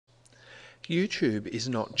YouTube is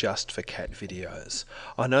not just for cat videos.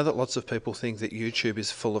 I know that lots of people think that YouTube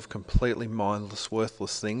is full of completely mindless,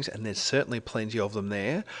 worthless things, and there's certainly plenty of them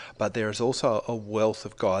there, but there is also a wealth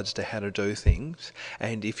of guides to how to do things,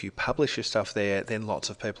 and if you publish your stuff there, then lots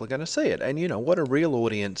of people are going to see it. And you know, what a real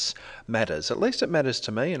audience matters. At least it matters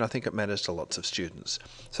to me, and I think it matters to lots of students.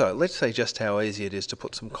 So let's see just how easy it is to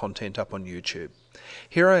put some content up on YouTube.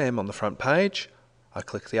 Here I am on the front page. I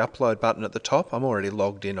click the upload button at the top. I'm already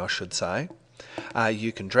logged in, I should say.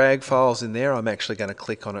 You can drag files in there. I'm actually going to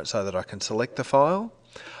click on it so that I can select the file.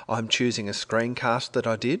 I'm choosing a screencast that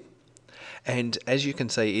I did, and as you can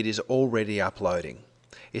see, it is already uploading.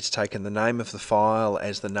 It's taken the name of the file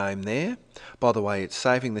as the name there. By the way, it's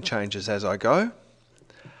saving the changes as I go.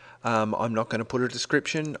 I'm not going to put a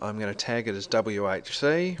description. I'm going to tag it as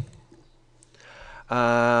WHC.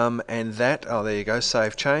 And that, oh there you go,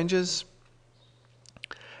 save changes.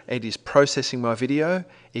 It is processing my video.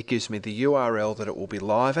 It gives me the URL that it will be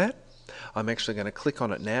live at. I'm actually going to click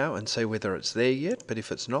on it now and see whether it's there yet, but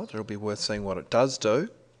if it's not, it'll be worth seeing what it does do.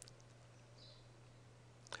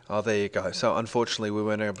 Oh, there you go. So unfortunately we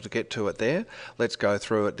weren't able to get to it there. Let's go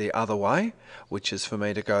through it the other way, which is for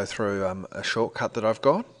me to go through a shortcut that I've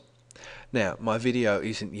got. Now, my video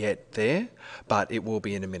isn't yet there, but it will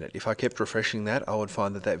be in a minute. If I kept refreshing that, I would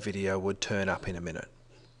find that that video would turn up in a minute.